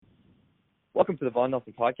Welcome to the Von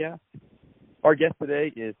Nelson Podcast. Our guest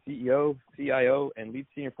today is CEO, CIO, and lead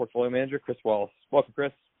senior portfolio manager, Chris Wallace. Welcome,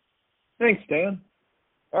 Chris. Thanks, Dan.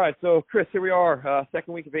 All right, so Chris, here we are,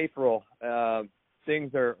 second week of April.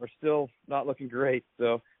 Things are still not looking great,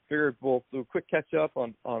 so figured we'll do a quick catch up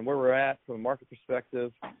on where we're at from a market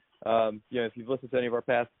perspective. If you've listened to any of our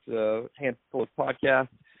past handful of podcasts,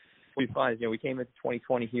 we find we came into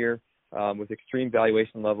 2020 here with extreme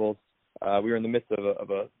valuation levels. We were in the midst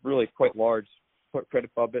of a really quite large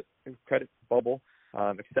credit bubble,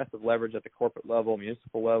 excessive leverage at the corporate level,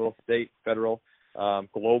 municipal level, state, federal,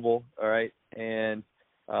 global. All right, and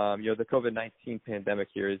the COVID-19 pandemic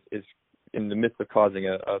here is in the midst of causing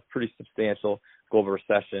a pretty substantial global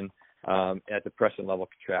recession at depression level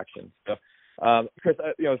contraction. So, Chris,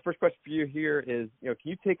 the first question for you here is, can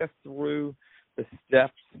you take us through the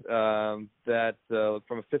steps that,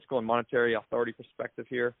 from a fiscal and monetary authority perspective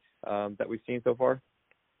here, that we've seen so far?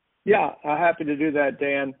 Yeah, I'm happy to do that,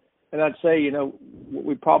 Dan. And I'd say, what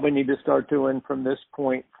we probably need to start doing from this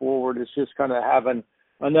point forward is just kind of having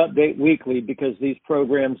an update weekly, because these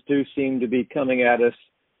programs do seem to be coming at us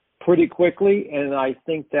pretty quickly, and I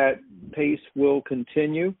think that pace will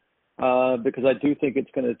continue because I do think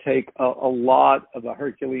it's going to take a lot of a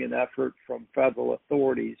Herculean effort from federal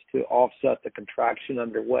authorities to offset the contraction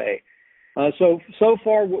underway. So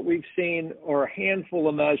far what we've seen are a handful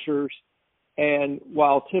of measures, and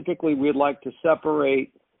while typically we'd like to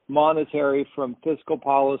separate monetary from fiscal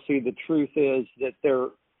policy, the truth is that they're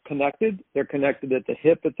connected. They're connected at the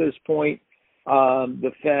hip at this point.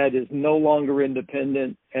 The Fed is no longer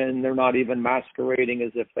independent, and they're not even masquerading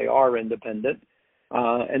as if they are independent.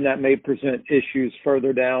 And that may present issues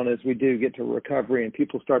further down as we do get to recovery and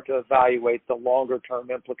people start to evaluate the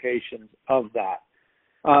longer-term implications of that.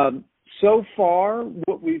 So far,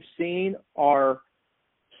 what we've seen are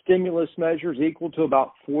stimulus measures equal to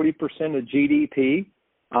about 40% of GDP,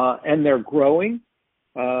 and they're growing.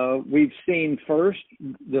 We've seen first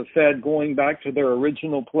the Fed going back to their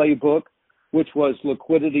original playbook, which was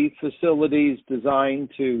liquidity facilities designed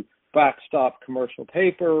to backstop commercial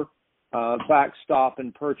paper, backstop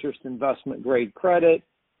and purchased investment-grade credit.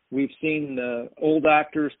 We've seen the old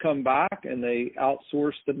actors come back, and they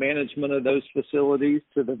outsource the management of those facilities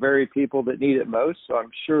to the very people that need it most, so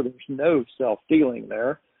I'm sure there's no self-dealing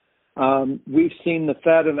there. We've seen the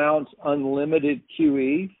Fed announce unlimited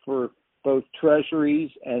QE for both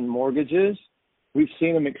treasuries and mortgages. We've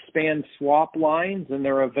seen them expand swap lines and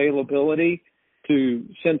their availability to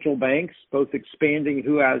central banks, both expanding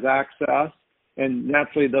who has access, and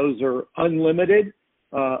naturally those are unlimited,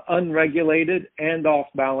 unregulated, and off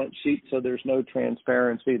balance sheet, so there's no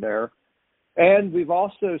transparency there. And we've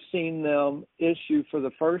also seen them issue for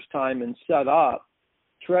the first time and set up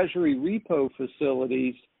treasury repo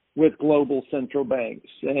facilities with global central banks.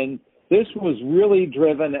 And this was really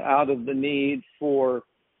driven out of the need for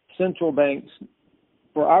central banks,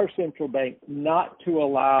 for our central bank not to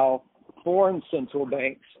allow foreign central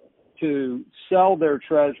banks to sell their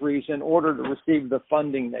treasuries in order to receive the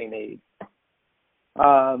funding they need.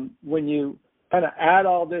 When you kind of add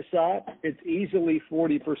all this up, it's easily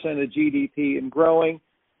 40% of GDP and growing.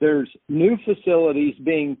 There's new facilities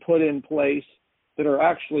being put in place that are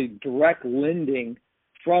actually direct lending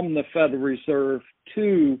from the Federal Reserve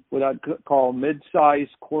to what I'd call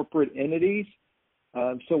mid-sized corporate entities.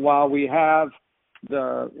 So while we have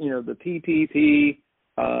the PPP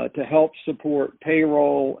to help support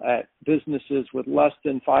payroll at businesses with less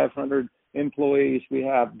than 500 employees, we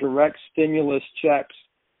have direct stimulus checks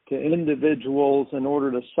to individuals in order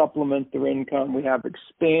to supplement their income. We have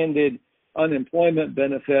expanded unemployment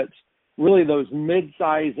benefits. Really, those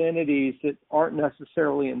mid-sized entities that aren't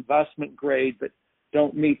necessarily investment grade but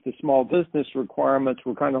don't meet the small business requirements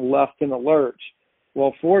were kind of left in a lurch.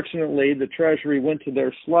 Well, fortunately, the Treasury went to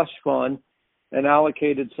their slush fund and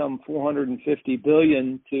allocated some $450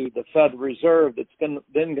 billion to the Federal Reserve that's then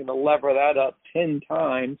going to lever that up 10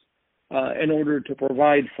 times in order to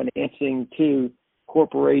provide financing to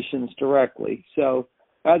corporations directly. So,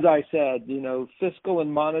 as I said, fiscal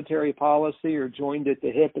and monetary policy are joined at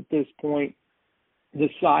the hip at this point. The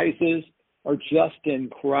sizes are just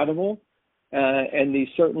incredible. And these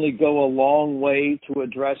certainly go a long way to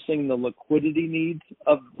addressing the liquidity needs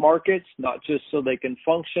of markets, not just so they can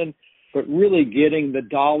function, but really getting the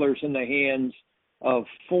dollars in the hands of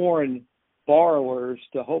foreign borrowers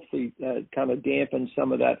to hopefully kind of dampen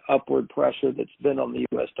some of that upward pressure that's been on the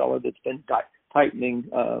U.S. dollar that's been tightening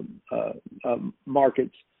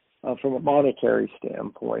markets from a monetary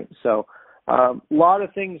standpoint. So a lot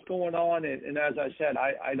of things going on, and as I said,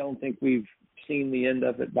 I don't think we've seen the end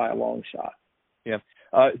of it by a long shot. Yeah.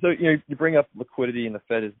 So you bring up liquidity, and the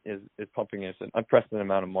Fed is pumping an unprecedented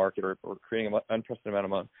amount of market or creating an unprecedented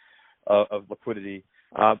amount of liquidity.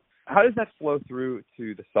 How does that flow through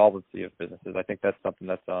to the solvency of businesses? I think that's something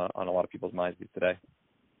that's on a lot of people's minds today.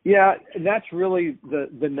 Yeah, and that's really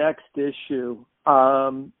the next issue.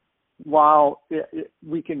 While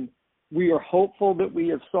we are hopeful that we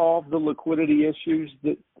have solved the liquidity issues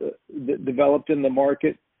that developed in the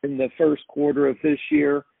market in the first quarter of this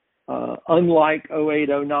year. Unlike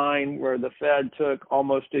 08-09, where the Fed took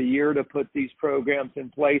almost a year to put these programs in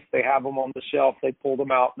place, they have them on the shelf, they pulled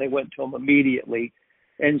them out, and they went to them immediately.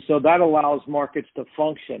 And so that allows markets to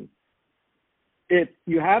function. If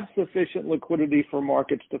you have sufficient liquidity for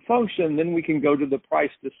markets to function, then we can go to the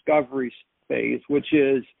price discovery phase, which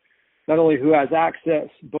is not only who has access,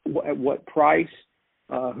 but at what price,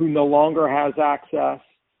 who no longer has access.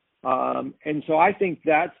 And so I think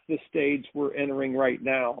that's the stage we're entering right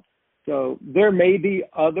now. So there may be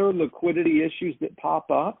other liquidity issues that pop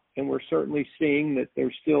up, and we're certainly seeing that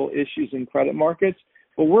there's still issues in credit markets,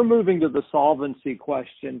 but we're moving to the solvency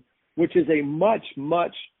question, which is a much,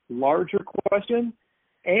 much larger question,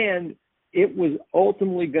 and it was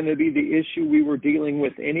ultimately going to be the issue we were dealing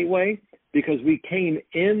with anyway, because we came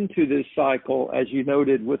into this cycle, as you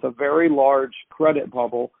noted, with a very large credit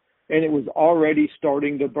bubble, and it was already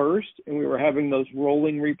starting to burst, and we were having those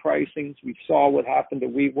rolling repricings. We saw what happened to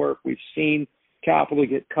WeWork. We've seen capital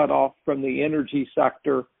get cut off from the energy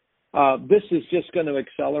sector. This is just going to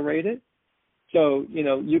accelerate it. So,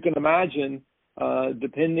 you can imagine,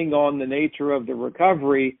 depending on the nature of the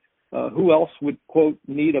recovery, who else would, quote,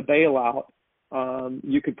 need a bailout?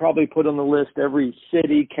 You could probably put on the list every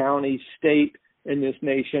city, county, state in this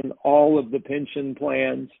nation, all of the pension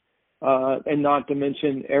plans, and not to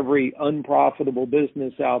mention every unprofitable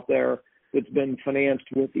business out there that's been financed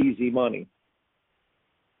with easy money.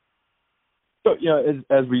 So,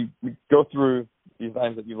 as we go through these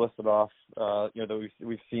items that you listed off, that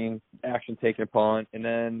we've seen action taken upon, and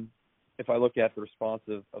then if I look at the response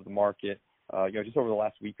of the market, just over the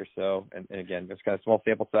last week or so, and again, it's kind of small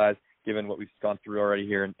sample size given what we've gone through already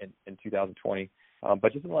here in 2020,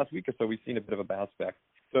 but just in the last week or so, we've seen a bit of a bounce back.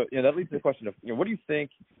 So, that leads to the question of, what do you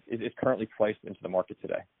think is currently priced into the market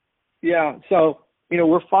today? Yeah, so,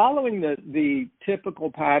 we're following the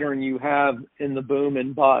typical pattern you have in the boom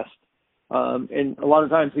and bust. And a lot of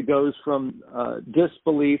times it goes from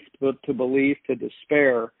disbelief to belief to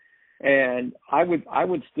despair. And I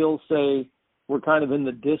would still say we're kind of in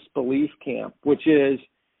the disbelief camp, which is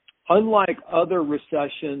unlike other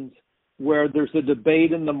recessions where there's a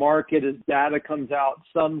debate in the market as data comes out,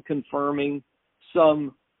 some confirming,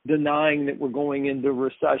 some denying that we're going into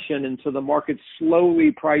recession. And so the market's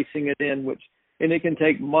slowly pricing it in, and it can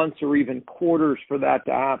take months or even quarters for that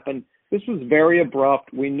to happen. This was very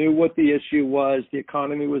abrupt. We knew what the issue was. The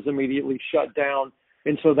economy was immediately shut down,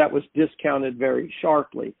 and so that was discounted very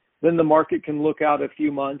sharply. Then the market can look out a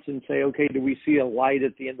few months and say, okay, do we see a light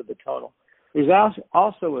at the end of the tunnel? There's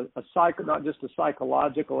also not just a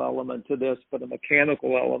psychological element to this, but a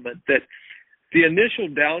mechanical element that the initial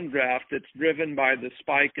downdraft that's driven by the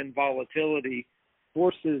spike in volatility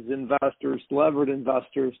forces investors, levered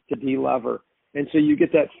investors, to delever. And so you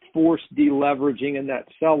get that forced deleveraging and that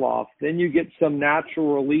sell-off. Then you get some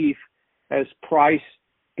natural relief as price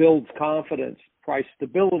builds confidence, price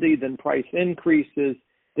stability, then price increases.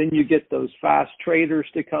 Then you get those fast traders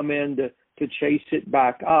to come in to chase it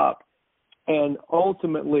back up. And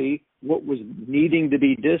ultimately, what was needing to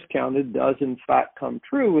be discounted does in fact come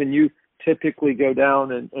true. And you typically go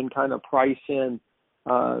down and kind of price in,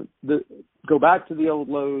 go back to the old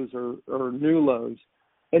lows or new lows.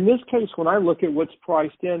 In this case, when I look at what's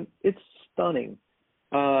priced in, it's stunning.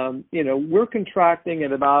 We're contracting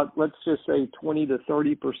at about, let's just say, 20 to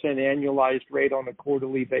 30% annualized rate on a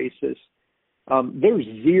quarterly basis. There's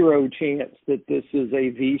zero chance that this is a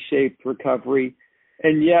V-shaped recovery.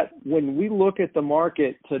 And yet, when we look at the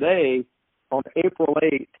market today, on April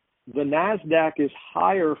 8th, the NASDAQ is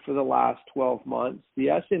higher for the last 12 months. The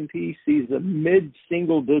S&P sees a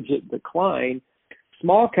mid-single-digit decline.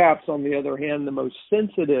 Small caps, on the other hand, the most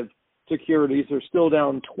sensitive securities, are still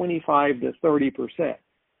down 25 to 30%.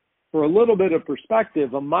 For a little bit of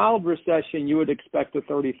perspective, a mild recession, you would expect a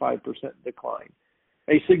 35% decline.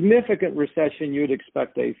 A significant recession, you would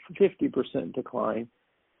expect a 50% decline.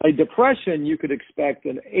 A depression, you could expect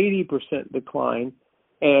an 80% decline.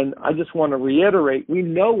 And I just want to reiterate, we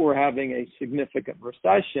know we're having a significant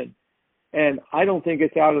recession, and I don't think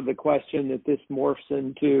it's out of the question that this morphs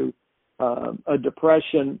into a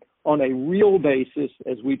depression on a real basis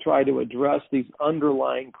as we try to address these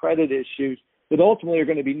underlying credit issues that ultimately are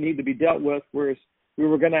going to need to be dealt with, whereas we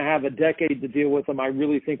were going to have a decade to deal with them. I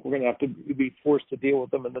really think we're going to have to be forced to deal with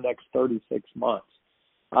them in the next 36 months.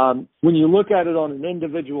 When you look at it on an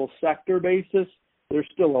individual sector basis, there's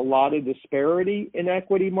still a lot of disparity in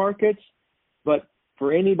equity markets. But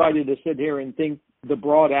for anybody to sit here and think the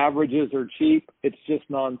broad averages are cheap, it's just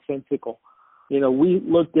nonsensical. We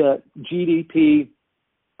looked at GDP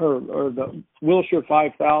or the Wilshire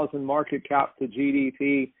 5000 market cap to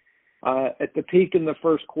GDP. At the peak in the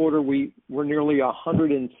first quarter, we were nearly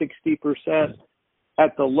 160%.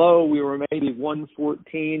 At the low, we were maybe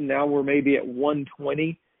 114. Now we're maybe at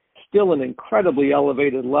 120. Still an incredibly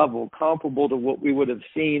elevated level, comparable to what we would have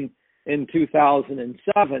seen in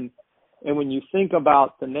 2007. And when you think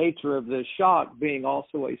about the nature of this shock being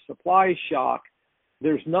also a supply shock,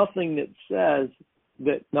 there's nothing that says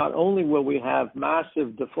that not only will we have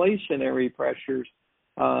massive deflationary pressures,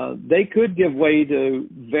 they could give way to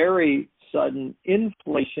very sudden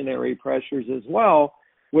inflationary pressures as well,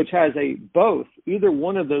 which has either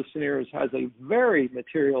one of those scenarios has a very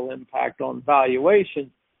material impact on valuation.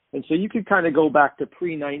 And so you could kind of go back to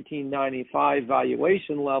pre-1995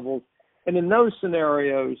 valuation levels. And in those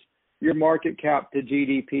scenarios, your market cap to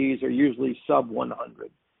GDPs are usually sub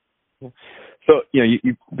 100. So,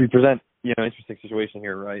 we present, an interesting situation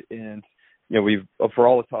here, right? And, we've, for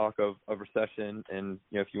all the talk of recession and,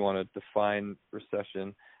 if you want to define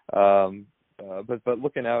recession, but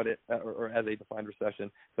looking at it or as a defined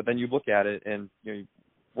recession, but then you look at it and,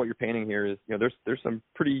 what you're painting here is, there's some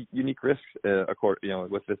pretty unique risks,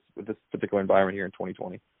 with this particular environment here in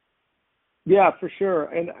 2020. Yeah, for sure.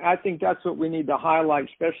 And I think that's what we need to highlight,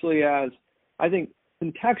 especially as I think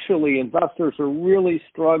contextually investors are really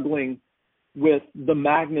struggling with the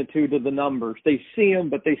magnitude of the numbers. They see them,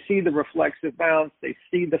 but they see the reflexive bounce. They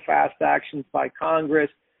see the fast actions by Congress,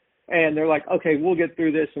 and they're like, okay, we'll get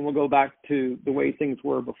through this and we'll go back to the way things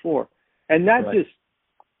were before. And that just,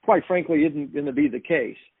 quite frankly, isn't going to be the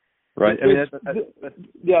case. Right. I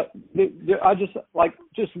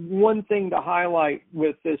just one thing to highlight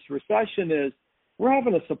with this recession is we're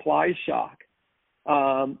having a supply shock,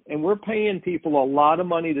 and we're paying people a lot of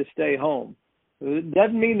money to stay home. It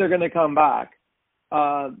doesn't mean they're going to come back.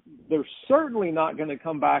 They're certainly not going to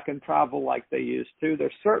come back and travel like they used to. They're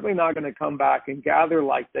certainly not going to come back and gather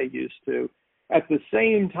like they used to. At the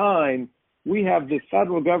same time, we have the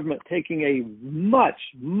federal government taking a much,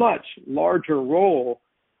 much larger role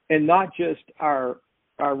in not just our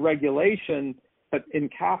regulation, but in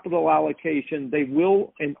capital allocation. They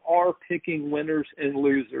will and are picking winners and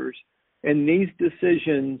losers. And these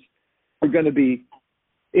decisions are going to be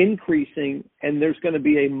increasing, and there's going to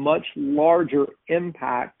be a much larger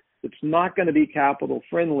impact. It's not going to be capital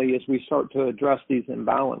friendly as we start to address these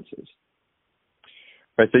imbalances.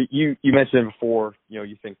 Right. So you mentioned before,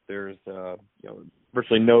 you think there's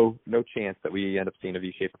virtually no chance that we end up seeing a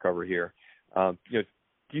V-shaped recovery here.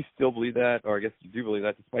 Do you still believe that, or I guess you do believe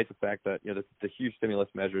that, despite the fact that the huge stimulus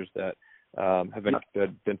measures that have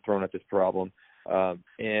been thrown at this problem,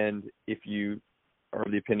 and if you are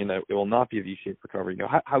of the opinion that it will not be a V-shaped recovery,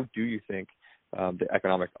 how do you think the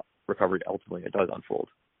economic recovery ultimately does unfold?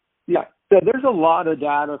 Yeah, so there's a lot of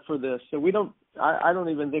data for this, so I don't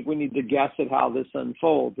even think we need to guess at how this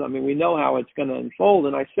unfolds. I mean, we know how it's going to unfold,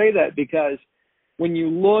 and I say that because when you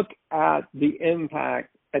look at the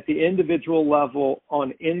impact at the individual level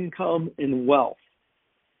on income and wealth,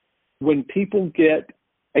 when people get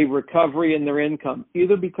a recovery in their income,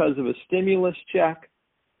 either because of a stimulus check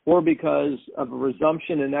or because of a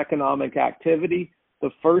resumption in economic activity,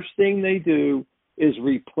 the first thing they do is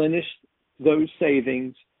replenish those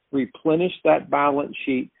savings, replenish that balance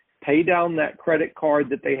sheet, pay down that credit card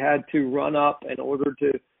that they had to run up in order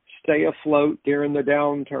to stay afloat during the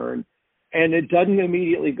downturn, and it doesn't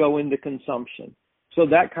immediately go into consumption. So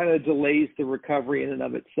that kind of delays the recovery in and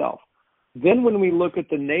of itself. Then when we look at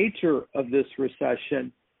the nature of this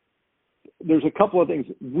recession, there's a couple of things.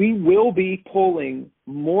 We will be pulling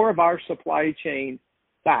more of our supply chain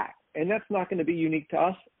back, and that's not going to be unique to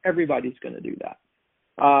us. Everybody's going to do that.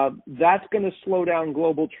 That's going to slow down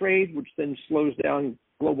global trade, which then slows down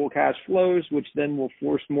global cash flows, which then will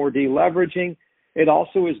force more deleveraging. It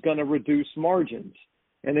also is going to reduce margins.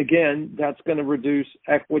 And again, that's going to reduce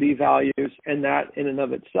equity values, and that in and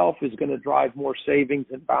of itself is going to drive more savings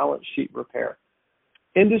and balance sheet repair.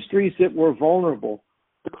 Industries that were vulnerable,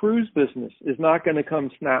 the cruise business is not going to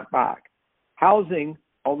come snap back. Housing,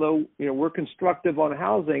 although we're constructive on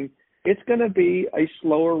housing, it's going to be a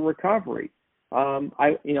slower recovery.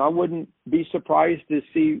 I wouldn't be surprised to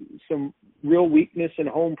see some real weakness in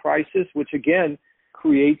home prices, which again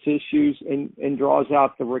creates issues and draws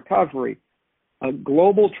out the recovery.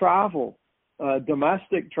 Global travel,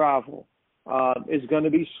 domestic travel, is going to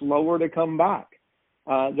be slower to come back.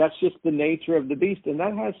 That's just the nature of the beast, and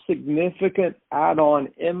that has significant add-on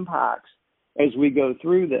impacts as we go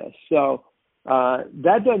through this. So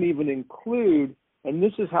that doesn't even include, and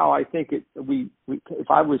this is how I think if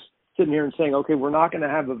I was sitting here and saying, okay, we're not going to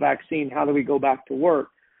have a vaccine, how do we go back to work?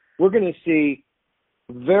 We're going to see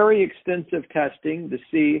very extensive testing to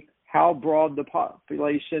see how broad the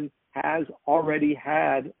population has already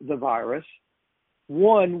had the virus.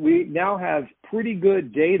 One, we now have pretty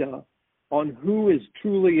good data on who is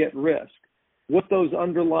truly at risk, what those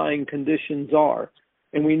underlying conditions are.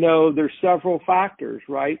 And we know there's several factors,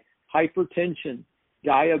 right? Hypertension,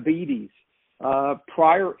 diabetes,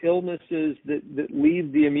 prior illnesses that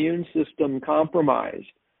leave the immune system compromised.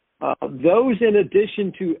 Those, in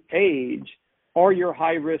addition to age, are your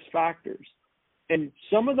high-risk factors. And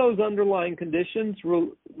some of those underlying conditions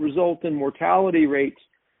result in mortality rates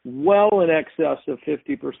well in excess of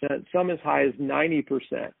 50%, some as high as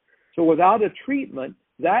 90%. So without a treatment,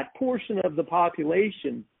 that portion of the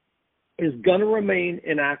population is going to remain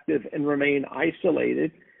inactive and remain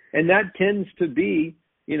isolated. And that tends to be,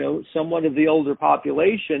 somewhat of the older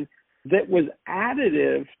population that was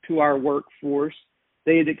additive to our workforce.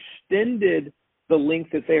 They had extended the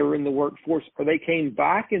length that they were in the workforce, or they came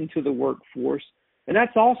back into the workforce. And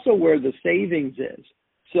that's also where the savings is.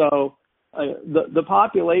 So the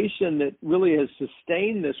population that really has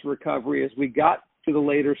sustained this recovery as we got to the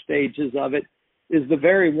later stages of it is the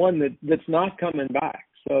very one that's not coming back.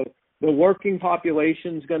 So the working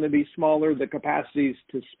population is going to be smaller. The capacities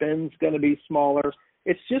to spend is going to be smaller.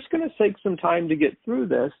 It's just going to take some time to get through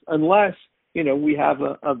this unless, we have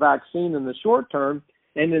a vaccine in the short term.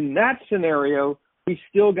 And in that scenario, we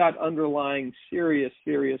still got underlying serious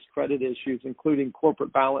credit issues, including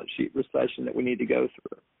corporate balance sheet recession that we need to go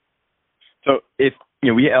through. So if,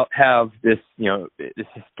 we have this, this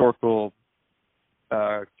historical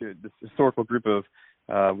group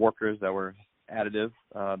of workers that were additive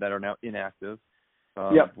that are now inactive.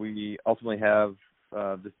 Yep. We ultimately have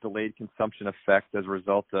this delayed consumption effect as a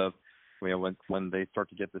result of when they start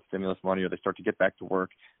to get the stimulus money or they start to get back to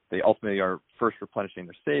work, they ultimately are first replenishing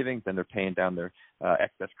their savings, then they're paying down their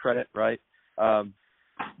excess credit, right?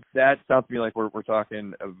 That sounds to me like we're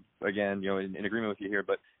talking again, in agreement with you here,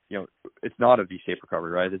 but it's not a V-shaped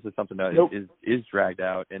recovery, right? This is something that nope. is dragged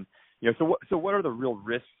out, and so what are the real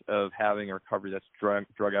risks of having a recovery that's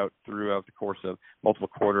drug out throughout the course of multiple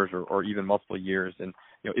quarters or even multiple years? And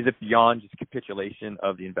is it beyond just capitulation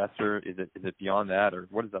of the investor? Is it beyond that, or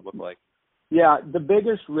what does that look like? Yeah, the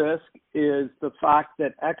biggest risk is the fact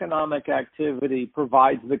that economic activity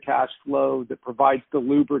provides the cash flow that provides the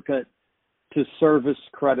lubricant to service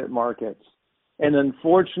credit markets. And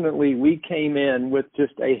unfortunately, we came in with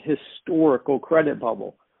just a historical credit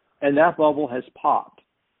bubble, and that bubble has popped.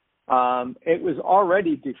 It was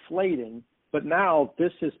already deflating, but now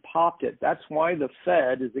this has popped it. That's why the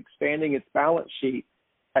Fed is expanding its balance sheet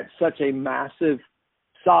at such a massive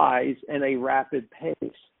size and a rapid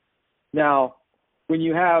pace. Now, when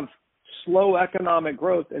you have slow economic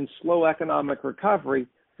growth and slow economic recovery,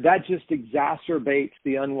 that just exacerbates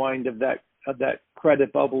the unwind of that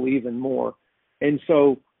credit bubble even more. And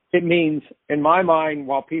so it means, in my mind,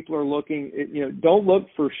 while people are looking, don't look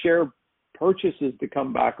for share purchases to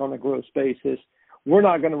come back on a gross basis. We're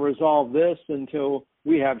not going to resolve this until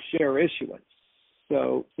we have share issuance.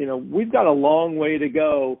 So, we've got a long way to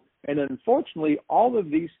go. And unfortunately, all of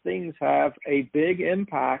these things have a big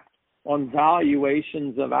impact on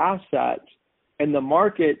valuations of assets. And the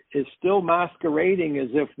market is still masquerading as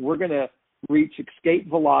if we're going to reach escape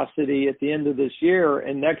velocity at the end of this year.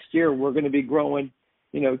 And next year, we're going to be growing,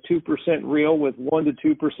 2% real with 1 to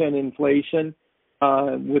 2% inflation.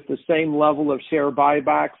 With the same level of share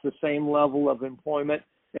buybacks, the same level of employment,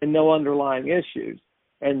 and no underlying issues.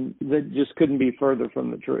 And that just couldn't be further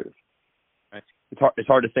from the truth. Right. It's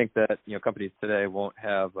hard to think that, companies today won't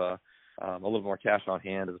have a little more cash on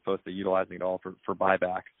hand as opposed to utilizing it all for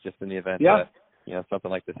buybacks just in the event that,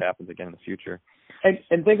 something like this happens again in the future.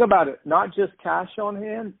 And think about it, not just cash on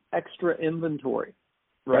hand, extra inventory,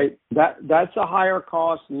 right? That's a higher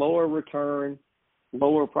cost, lower return,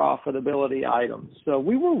 lower profitability items. So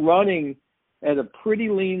we were running at a pretty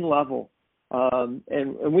lean level, and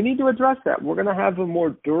we need to address that. We're going to have a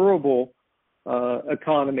more durable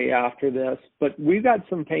economy after this, but we've got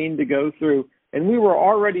some pain to go through, and we were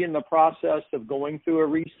already in the process of going through a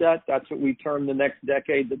reset. That's what we term the next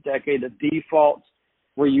decade, the decade of defaults,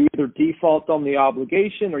 where you either default on the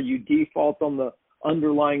obligation or you default on the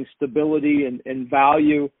underlying stability and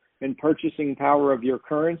value and purchasing power of your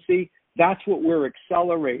currency. That's what we're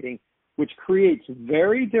accelerating which creates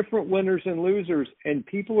very different winners and losers, and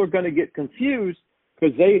people are going to get confused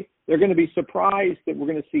because they're going to be surprised that we're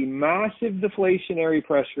going to see massive deflationary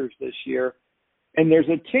pressures this year. And there's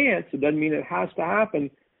a chance, it doesn't mean it has to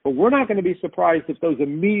happen, but we're not going to be surprised if those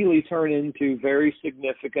immediately turn into very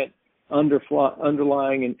significant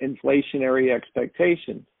underlying inflationary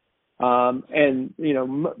expectations. And,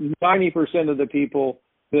 90% of the people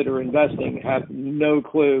that are investing have no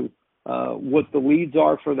clue what the leads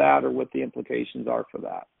are for that or what the implications are for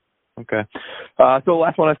that. Okay. So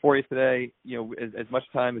last one I have for you today, as much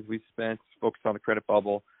time as we've spent focused on the credit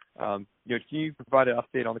bubble, can you provide an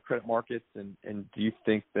update on the credit markets, and do you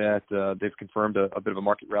think that they've confirmed a bit of a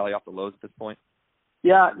market rally off the lows at this point?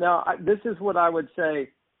 Yeah, no, this is what I would say.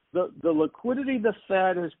 The liquidity the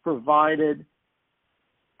Fed has provided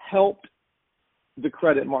helped the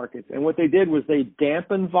credit markets. And what they did was they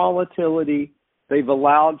dampened volatility. They've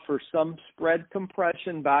allowed for some spread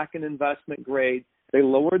compression back in investment grade. They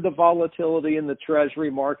lowered the volatility in the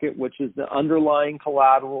Treasury market, which is the underlying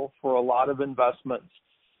collateral for a lot of investments.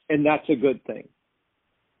 And that's a good thing.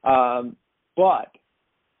 But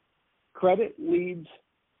credit leads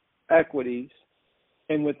equities,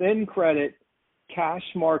 and within credit, cash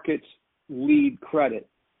markets lead credit.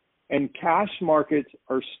 And cash markets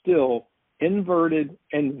are still inverted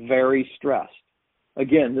and very stressed.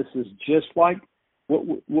 Again, this is just like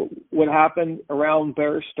what happened around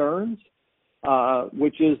Bear Stearns,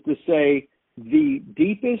 which is to say the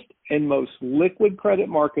deepest and most liquid credit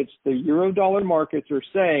markets, the Eurodollar markets, are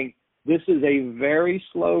saying this is a very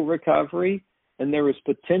slow recovery and there is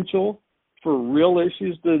potential for real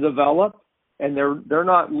issues to develop, and they're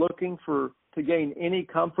not looking to gain any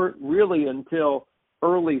comfort really until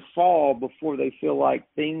early fall before they feel like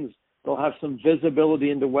they'll have some visibility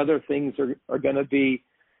into whether things are going to be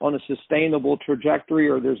on a sustainable trajectory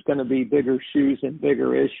or there's going to be bigger shoes and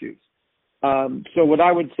bigger issues. So what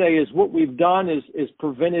I would say is what we've done is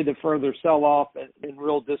prevented a further sell-off and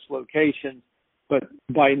real dislocation, but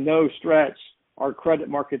by no stretch are credit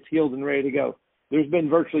markets healed and ready to go. There's been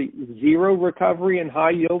virtually zero recovery in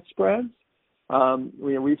high-yield spreads.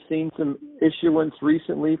 We've seen some issuance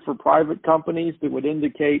recently for private companies that would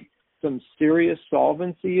indicate some serious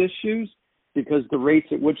solvency issues because the rates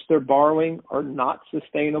at which they're borrowing are not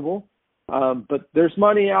sustainable. But there's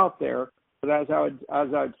money out there. But as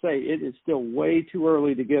I'd say, it is still way too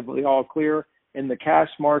early to give the all clear, and the cash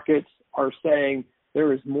markets are saying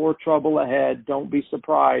there is more trouble ahead. Don't be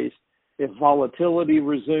surprised if volatility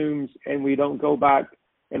resumes and we don't go back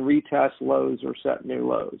and retest lows or set new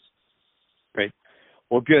lows. Great.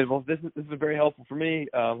 Well, good. Well, this has been very helpful for me,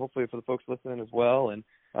 hopefully for the folks listening as well. And,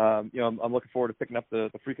 I'm looking forward to picking up the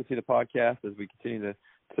frequency of the podcast as we continue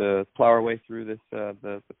to plow our way through this,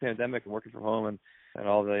 the pandemic and working from home and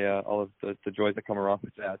all of the joys that come along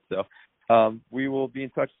with that. So we will be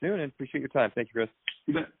in touch soon and appreciate your time. Thank you, Chris.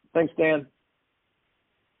 You bet. Thanks, Dan.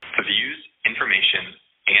 The views, information,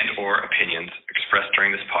 and or opinions expressed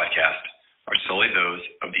during this podcast are solely those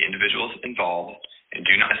of the individuals involved and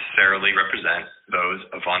do not necessarily represent those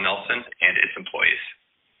of Vaughan Nelson and its employees.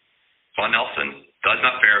 Vaughan Nelson does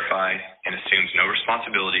not verify and assumes no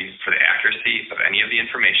responsibility for the accuracy of any of the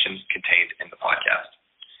information contained in the podcast.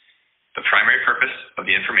 The primary purpose of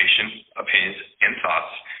the information, opinions, and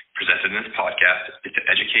thoughts presented in this podcast is to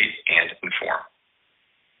educate and inform.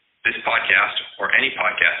 This podcast, or any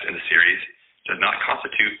podcast in the series, does not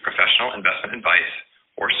constitute professional investment advice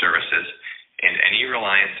or services, and any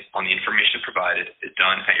reliance on the information provided is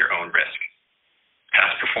done at your own risk.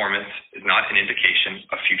 Past performance is not an indication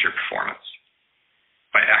of future performance.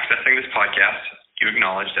 By accessing this podcast, you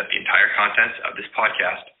acknowledge that the entire contents of this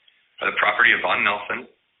podcast are the property of Vaughan Nelson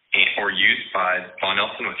or used by Vaughan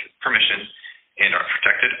Nelson with permission and are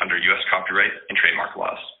protected under U.S. copyright and trademark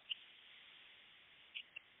laws.